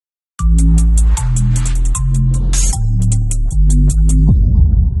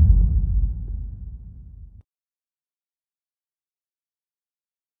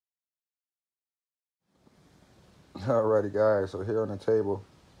Alrighty guys, so here on the table,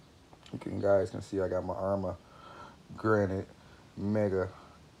 guys can see I got my Arrma Granite Mega.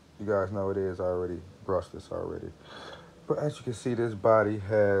 You guys know it is already brushless already. But as you can see, this body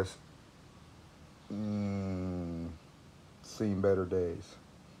has seen better days.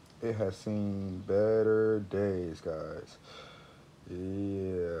 It has seen better days, guys.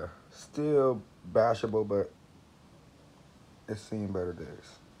 Yeah, still bashable, but it's seen better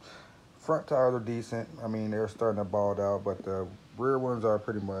days. Front tires are decent. I mean, they're starting to bald out, but the rear ones are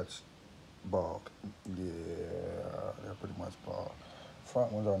pretty much bald. Yeah, they're pretty much bald.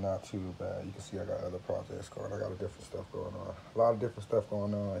 Front ones are not too bad. You can see I got other projects going. I got different stuff going on. A lot of different stuff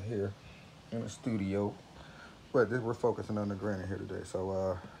going on here in the studio. But we're focusing on the Granite here today.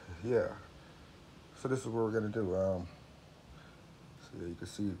 So, yeah. So this is what we're going to do. So you can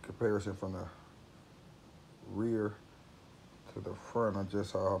see comparison from the rear to the front on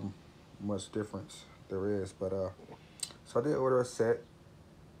just how much difference there is. But so I did order a set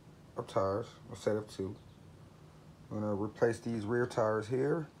of tires, a set of 2. I'm gonna replace these rear tires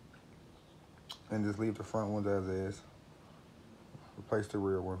here and just leave the front ones as is. Replace the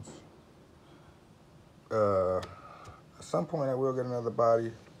rear ones. At some point I will get another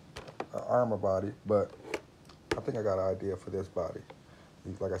body, an Arrma body, but I think I got an idea for this body.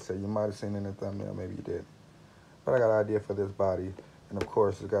 Like I said, you might have seen it in the thumbnail, maybe you did. But I got an idea for this body. And of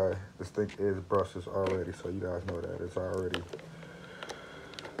course, this thing is brushless already, so you guys know that. It's already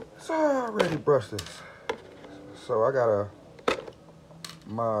brushless. So I got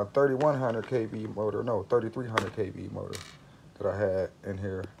my 3100 kV motor, no, 3300 kV motor that I had in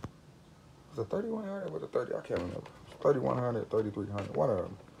here. Was it 3100 or was it 30? I can't remember. 3100, 3300, one of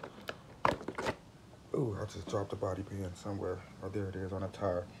them. Ooh, I just dropped the body pin somewhere. Oh, there it is on a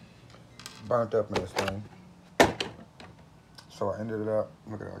tire. Burnt up in this thing. So I ended it up,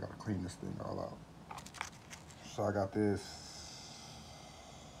 look at that, I gotta clean this thing all out. So I got this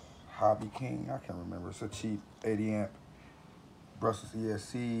Hobby King, I can't remember. It's a cheap 80 amp brushless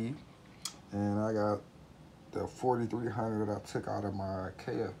ESC. And I got the 4300 that I took out of my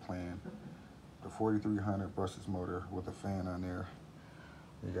KF plan. The 4300 brushless motor with a fan on there.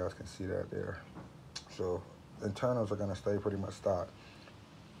 You guys can see that there. So internals are gonna stay pretty much stock.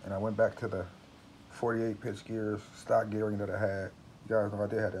 And I went back to the 48 pitch gears, stock gearing that I had. You guys know I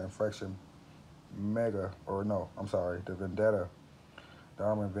did have the Inflection Mega, or no, I'm sorry, the Vendetta, the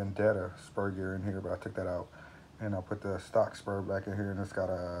Arrma Vendetta spur gear in here, but I took that out. And I put the stock spur back in here, and it's got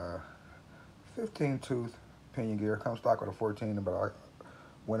a 15 tooth pinion gear. Comes stock with a 14, but I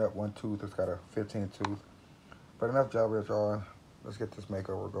went up 1 tooth, it's got a 15 tooth. But enough job, y'all. Let's get this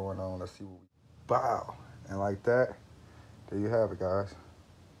makeover going on. Let's see what we, bow. And like that, there you have it, guys.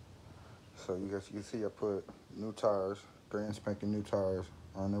 So you can see I put new tires, brand spanking new tires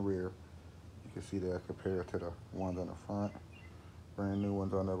on the rear. You can see that compared to the ones on the front. Brand new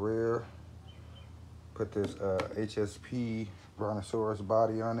ones on the rear. Put this HSP Brontosaurus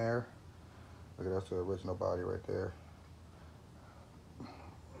body on there. Look at that's the original body right there.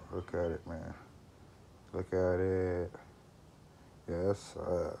 Look at it, man. Look at it. Yes,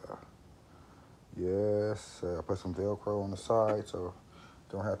 yes. I put some Velcro on the side so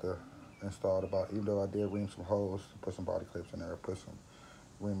don't have to install the body. Even though I did ream some holes to put some body clips in there,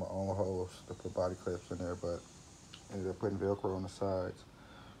 ream my own holes to put body clips in there, but I ended up putting Velcro on the sides,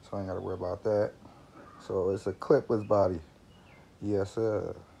 so I ain't got to worry about that. So it's a clipless body. Yes,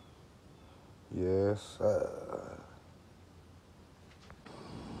 sir. Yes, sir.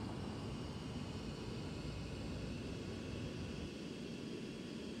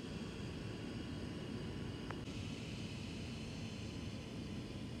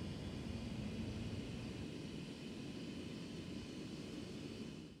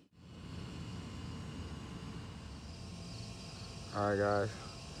 All right, guys.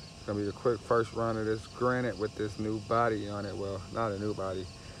 It's gonna be the quick first run of this Granite with this new body on it. Well, not a new body,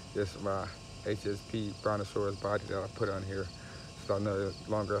 just my HSP Brontosaurus body that I put on here. So I no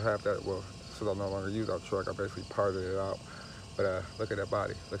longer have that, well, so I no longer use our truck. I basically parted it out. But look at that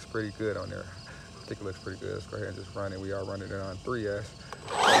body. Looks pretty good on there. I think it looks pretty good. Let's go ahead and just run it. We are running it on 3S.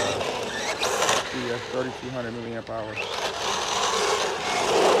 3S 3200 milliamp hours.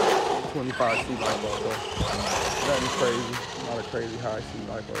 25 C LiPo, so nothing crazy. Not a crazy high C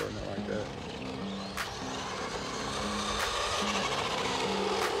LiPo or nothing like that.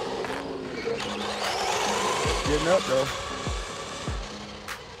 Getting up though.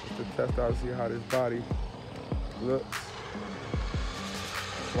 Just to test out and see how this body looks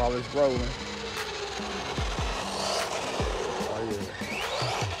while it's rolling. Oh yeah.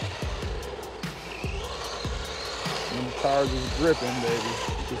 And the tires is gripping, baby.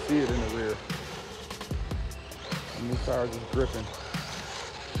 You can see it in the rear. And these tires is gripping.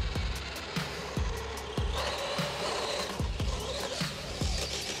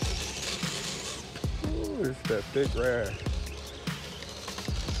 Ooh, it's that thick grass.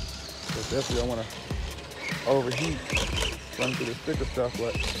 So definitely don't want to overheat running through this thicker stuff,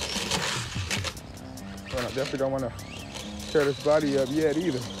 but I definitely don't want to tear this body up yet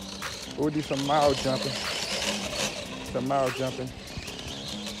either. We'll do some mild jumping. Some mild jumping.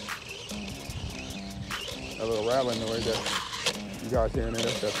 A little rattling noise that you guys hearing there,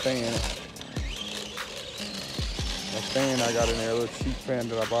 that's that fan. That fan I got in there, a little cheap fan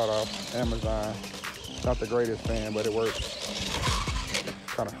that I bought off Amazon. It's not the greatest fan, but it works.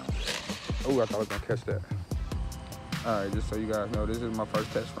 Kinda, oh, I thought I was gonna catch that. All right, just so you guys know, this is my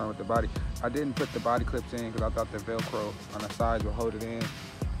first test run with the body. I didn't put the body clips in because I thought the Velcro on the sides would hold it in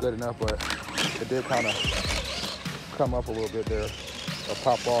good enough, but it did kind of come up a little bit there, or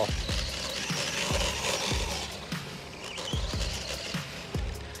pop off.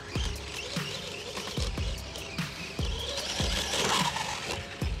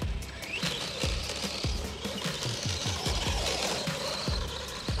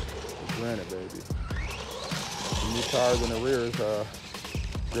 Granite, baby. The new tires in the rear is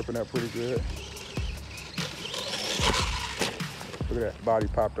gripping up pretty good. Look at that, body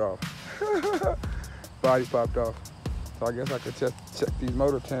popped off. Body popped off. So I guess I could check these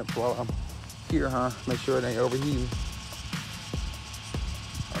motor temps while I'm here, huh? Make sure it ain't overheating.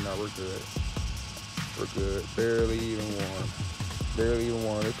 Oh no, we're good. We're good. Barely even warm. Barely even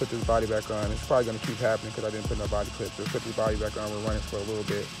warm. Let's put this body back on. It's probably gonna keep happening because I didn't put no body clips. Let's put this body back on. We're running for a little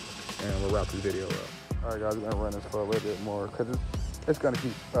bit and we'll wrap this video up. All right, guys, we're gonna run this for a little bit more because it's gonna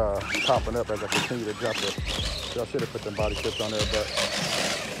keep popping up as I continue to jump it. So I should have put some body clips on there, but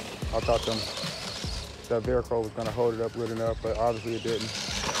I thought that Velcro was gonna hold it up good enough, but obviously it didn't.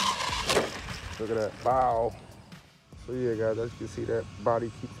 Look at that, bow. So yeah, guys, as you can see, that body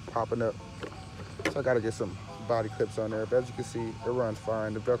keeps popping up. So I gotta get some body clips on there, but as you can see, it runs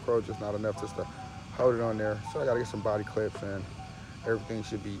fine. The Velcro is just not enough just to hold it on there. So I gotta get some body clips and everything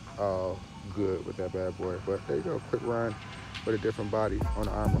should be all good with that bad boy. But there you go, quick run with a different body on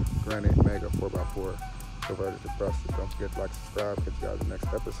the Arrma Granite Mega 4x4 converted to brushless. Don't forget to like, subscribe. Catch you guys in the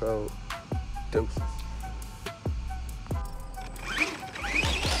next episode. Deuces.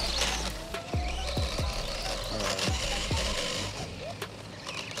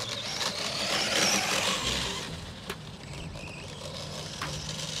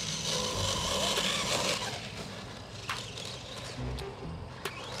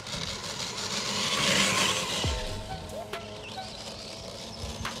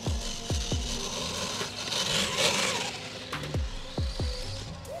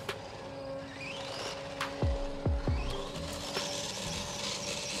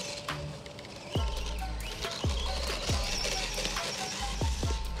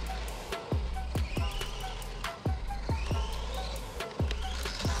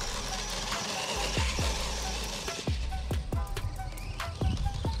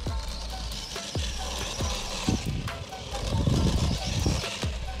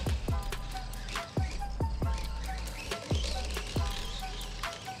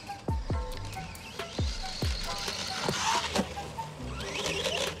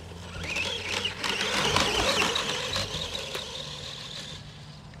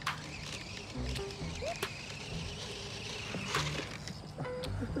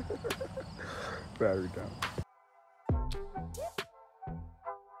 Battery down.